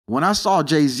When I saw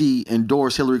Jay-Z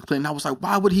endorse Hillary Clinton, I was like,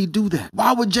 why would he do that?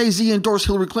 Why would Jay-Z endorse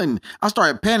Hillary Clinton? I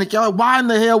started panicking. I was like, why in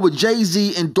the hell would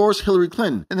Jay-Z endorse Hillary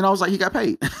Clinton? And then I was like, he got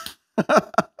paid.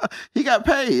 He got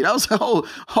paid. I was like, oh,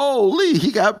 holy,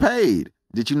 he got paid.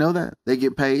 Did you know that? They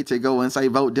get paid to go and say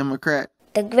vote Democrat?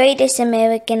 The greatest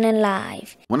American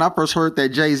alive. When I first heard that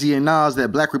Jay-Z and Nas,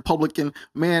 that black Republican,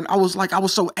 man, I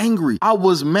was so angry. I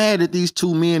was mad at these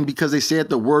two men because they said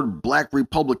the word black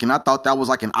Republican. I thought that was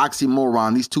like an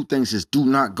oxymoron. These two things just do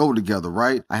not go together,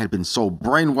 right? I had been so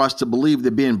brainwashed to believe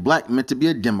that being black meant to be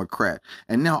a Democrat.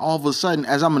 And now all of a sudden,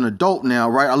 as I'm an adult now,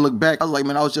 right, I look back, I was like,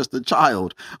 man, I was just a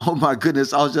child. Oh my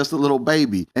goodness, I was just a little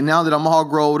baby. And now that I'm all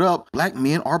grown up, black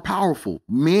men are powerful.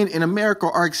 Men in America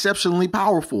are exceptionally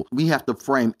powerful. We have to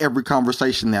frame every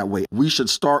conversation that way. We should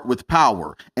start with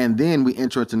power, and then we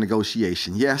enter into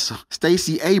negotiation. Yes,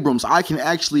 Stacey Abrams, I can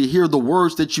actually hear the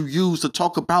words that you use to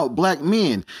talk about black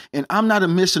men, and I'm not a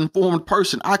misinformed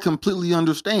person. I completely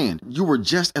understand. You were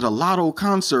just at a Lotto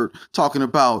concert talking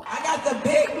about, I got the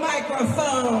big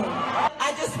microphone.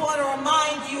 I just want to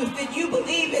remind you that you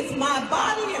believe it's my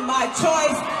body and my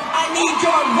choice. I need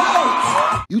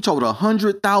your vote. You told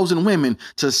 100,000 women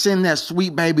to send that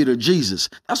sweet baby to Jesus.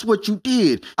 That's what you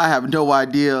did. I have no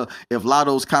idea if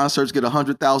Lotto's concerts get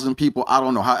 100,000 people. I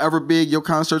don't know. However big your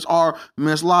concerts are,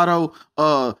 Miss Lotto,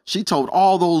 she told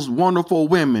all those wonderful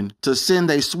women to send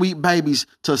their sweet babies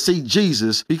to see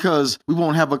Jesus because we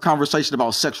won't have a conversation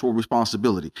about sexual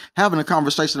responsibility. Having a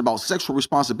conversation about sexual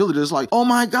responsibility is like, oh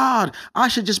my God, I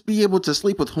should just be able to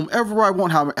sleep with whomever I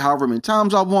want, however many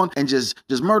times I want, and just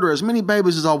murder as many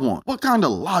babies as I want. What kind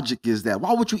of logic is that?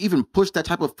 Why would you even push that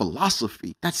type of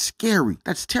philosophy? That's scary.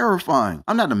 That's terrifying.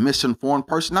 I'm not a misinformed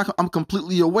person. I'm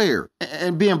completely aware.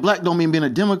 And being black don't mean being a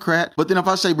Democrat. But then if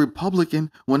I say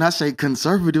Republican, when I say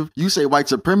conservative, you say white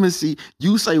supremacy,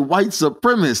 you say white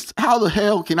supremacist. How the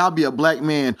hell can I be a black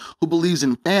man who believes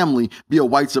in family be a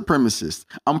white supremacist?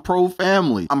 I'm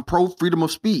pro-family. I'm pro-freedom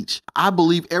of speech. I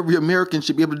believe every American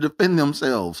should be able to defend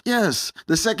themselves. Yes,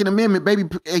 the Second Amendment, baby,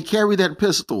 carry that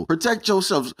pistol. Protect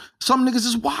yourselves. Some niggas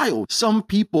is wild. Some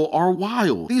people are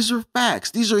wild. These are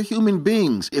facts. These are human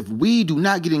beings. If we do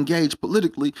not get engaged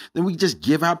politically, then we just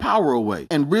give our power away.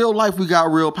 In real life, we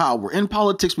got real power. In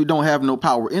politics, we don't have no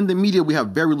power. In the media, we have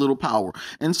very little power.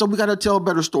 And so we got to tell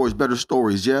better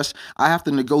stories. Yes, I have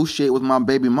to negotiate with my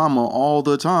baby mama all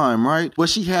the time, right? But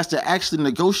she has to actually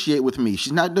negotiate with me.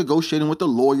 She's not negotiating with a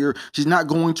lawyer. She's not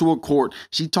going to a court.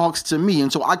 She talks to me.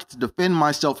 And so I get to defend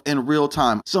myself in real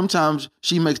time. Sometimes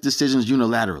she makes decisions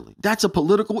unilaterally. That's a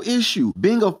political issue.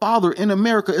 Being a father in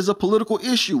America is a political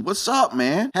issue. What's up,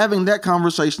 man? Having that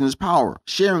conversation is power.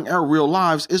 Sharing our real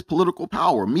lives is political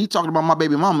power. Me talking about my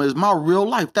baby mama is my real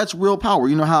life. That's real power.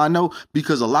 You know how I know?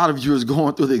 Because a lot of you is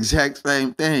going through the exact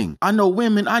same thing. I know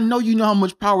women. I know you know how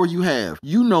much power you have.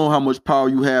 You know how much power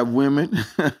you have, women.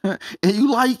 And you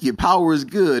like it. Power is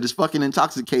good. It's fucking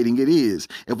intoxicating. It is.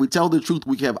 If we tell the truth,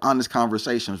 we can have honest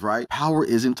conversations, right? Power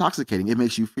is intoxicating. It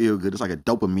makes you feel good. It's like a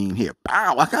dopamine hit.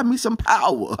 Pow, I got me some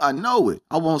power. I know it.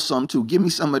 I want some too. Give me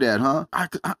some of that, huh?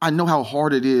 I know how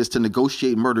hard it is to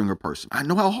negotiate murdering a person. I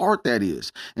know how hard that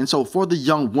is. And so for the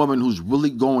young woman who's really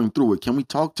going through it, can we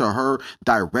talk to her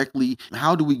directly?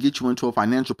 How do we get you into a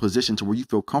financial position to where you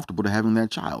feel comfortable to having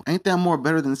that child? Ain't that more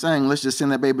better than saying, let's just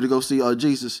send that baby to go see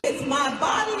Jesus? It's my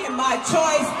body and my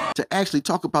choice. To actually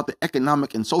talk about the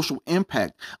economic and social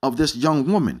impact of this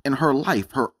young woman in her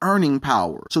life, her earning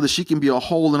power, so that she can be a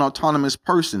whole and autonomous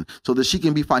person, so that she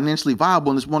can be financially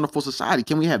viable in this wonderful society.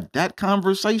 Can we have that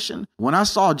conversation? When I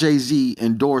saw Jay-Z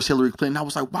endorse Hillary Clinton, I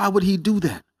was like, why would he do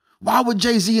that? Why would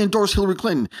Jay-Z endorse Hillary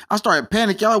Clinton? I started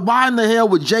panicking. I was like, why in the hell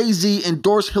would Jay-Z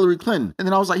endorse Hillary Clinton? And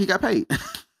then I was like, he got paid.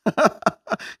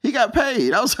 He got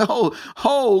paid. I was like, oh,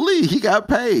 holy, he got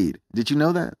paid. Did you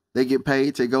know that? They get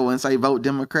paid to go and say vote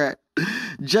Democrat.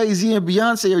 Jay-Z and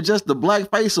Beyonce are just the black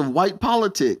face of white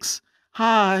politics.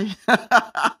 Hi.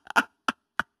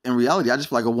 In reality, I just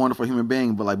feel like a wonderful human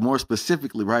being, but like more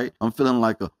specifically, right? I'm feeling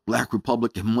like a black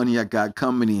Republican, money I got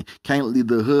coming in. Can't leave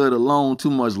the hood alone, too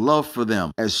much love for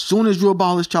them. As soon as you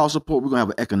abolish child support, we're going to have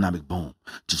an economic boom.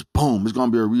 Just boom. It's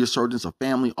going to be a resurgence of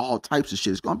family, all types of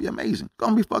shit. It's going to be amazing. It's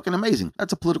going to be fucking amazing.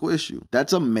 That's a political issue.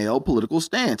 That's a male political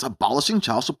stance. Abolishing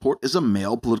child support is a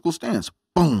male political stance.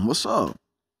 Boom. What's up?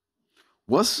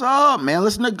 What's up, man?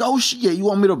 Let's negotiate. You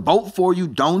want me to vote for you,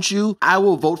 don't you? I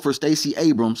will vote for Stacey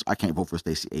Abrams. I can't vote for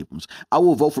Stacey Abrams. I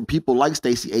will vote for people like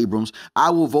Stacey Abrams. I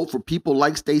will vote for people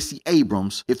like Stacey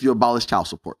Abrams if you abolish child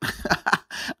support.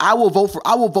 I will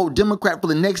vote Democrat for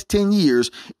the next 10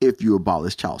 years if you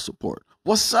abolish child support.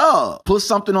 What's up? Put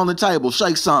something on the table.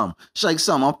 Shake some. Shake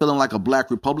some. I'm feeling like a black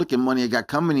Republican. Money I got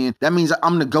coming in. That means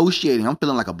I'm negotiating. I'm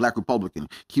feeling like a black Republican.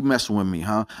 Keep messing with me,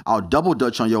 huh? I'll double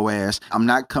dutch on your ass. I'm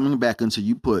not coming back until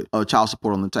you put child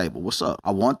support on the table. What's up? I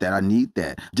want that. I need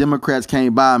that. Democrats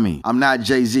can't buy me. I'm not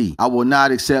Jay-Z. I will not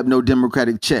accept no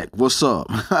Democratic check. What's up?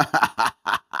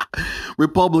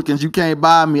 Republicans, you can't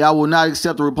buy me. I will not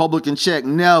accept a Republican check.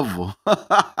 Never.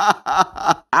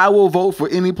 I will vote for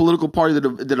any political party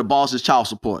that abolishes child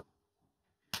support.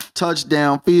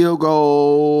 Touchdown, field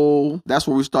goal. That's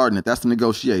where we're starting it. That's the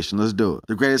negotiation. Let's do it.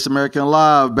 The greatest American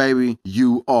alive, baby.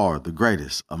 You are the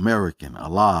greatest American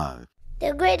alive.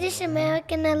 The greatest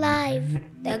American alive.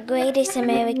 The greatest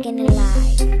American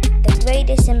alive. The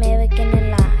greatest American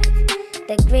alive.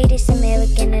 The greatest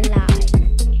American alive.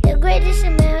 The greatest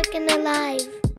American alive.